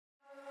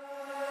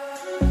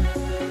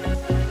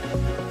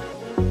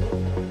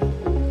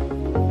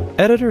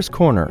Editor's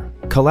Corner,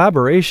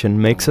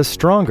 Collaboration Makes Us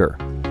Stronger,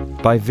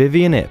 by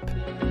Vivian Ip.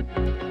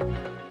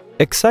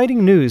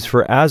 Exciting news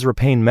for Azra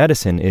Pain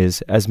Medicine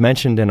is, as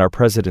mentioned in our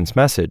President's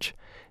message,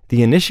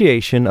 the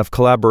initiation of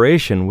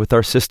collaboration with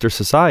our sister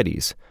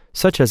societies,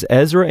 such as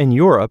ESRA in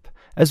Europe,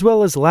 as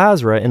well as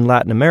LASRA in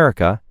Latin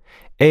America,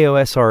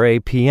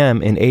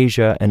 AOSRA-PM in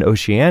Asia and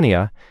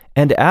Oceania,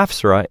 and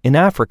AFSRA in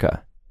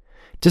Africa.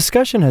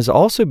 Discussion has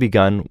also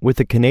begun with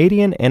the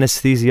Canadian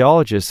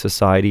Anesthesiologists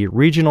Society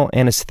Regional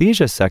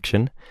Anesthesia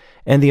Section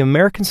and the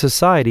American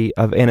Society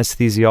of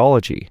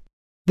Anesthesiology.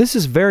 This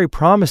is very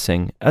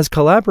promising, as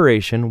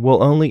collaboration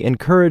will only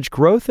encourage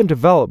growth and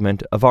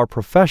development of our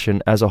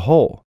profession as a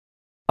whole.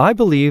 I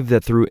believe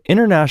that through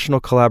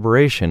international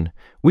collaboration,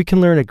 we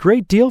can learn a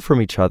great deal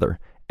from each other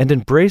and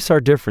embrace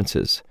our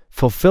differences,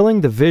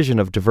 fulfilling the vision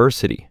of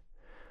diversity.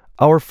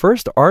 Our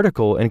first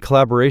article in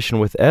collaboration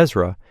with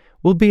ESRA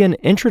will be an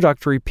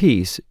introductory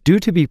piece due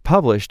to be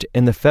published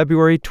in the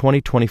February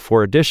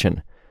 2024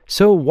 edition,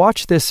 so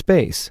watch this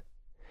space.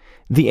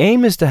 The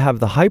aim is to have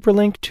the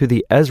hyperlink to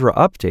the ESRA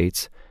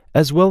updates,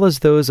 as well as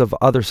those of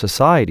other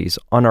societies,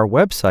 on our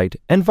website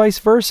and vice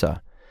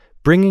versa,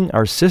 bringing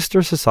our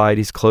sister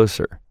societies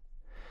closer.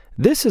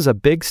 This is a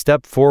big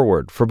step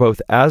forward for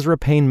both Azra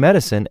Pain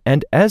Medicine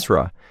and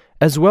ESRA,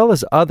 as well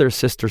as other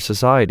sister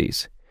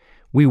societies.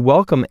 We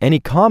welcome any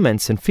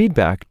comments and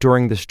feedback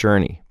during this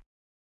journey.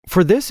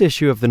 For this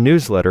issue of the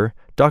newsletter,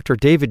 Dr.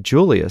 David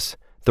Julius,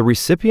 the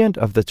recipient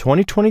of the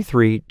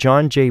 2023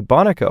 John J.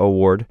 Bonica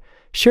Award,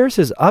 shares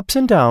his ups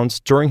and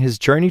downs during his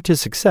journey to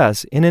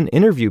success in an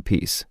interview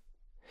piece.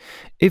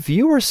 If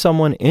you are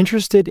someone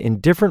interested in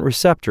different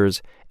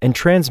receptors and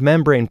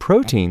transmembrane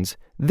proteins,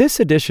 this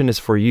edition is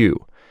for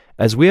you,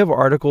 as we have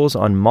articles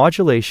on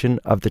modulation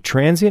of the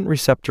transient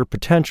receptor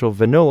potential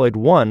vanilloid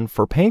 1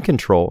 for pain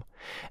control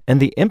and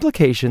the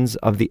implications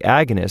of the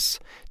agonists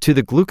to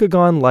the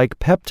glucagon-like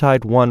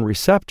peptide 1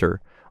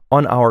 receptor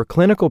on our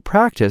clinical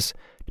practice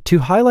to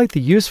highlight the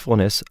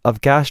usefulness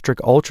of gastric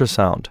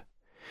ultrasound.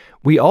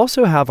 We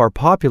also have our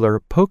popular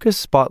POCUS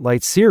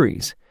Spotlight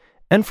series,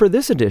 and for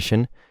this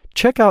edition,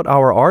 check out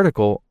our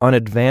article on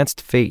advanced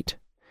fate.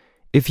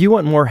 If you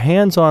want more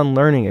hands-on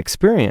learning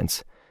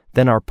experience,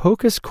 then our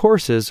POCUS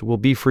courses will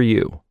be for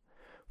you.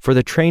 For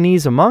the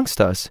trainees amongst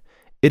us,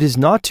 it is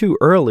not too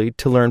early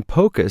to learn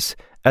POCUS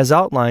as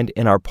outlined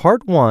in our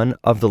Part 1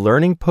 of the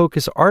Learning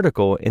POCUS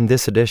article in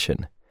this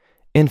edition.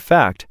 In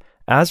fact,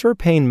 Azra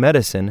Pain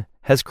Medicine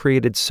has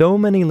created so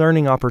many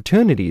learning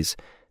opportunities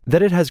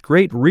that it has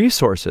great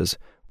resources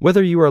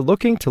whether you are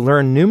looking to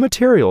learn new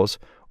materials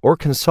or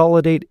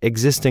consolidate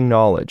existing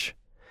knowledge.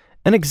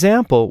 An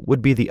example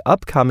would be the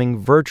upcoming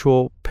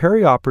virtual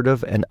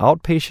perioperative and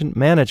outpatient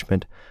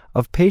management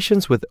of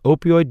patients with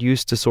opioid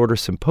use disorder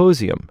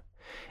symposium,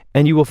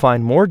 and you will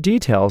find more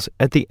details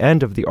at the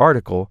end of the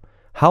article,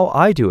 How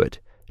I Do It,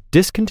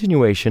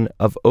 Discontinuation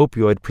of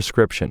Opioid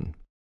Prescription.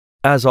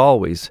 As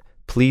always,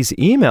 please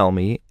email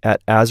me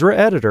at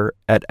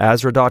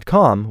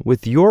azraeditor@azra.com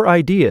with your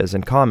ideas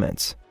and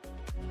comments.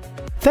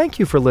 Thank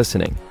you for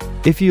listening.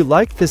 If you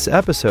liked this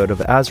episode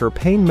of Azra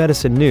Pain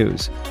Medicine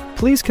News,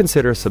 please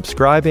consider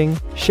subscribing,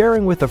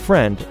 sharing with a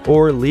friend,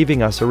 or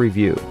leaving us a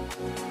review.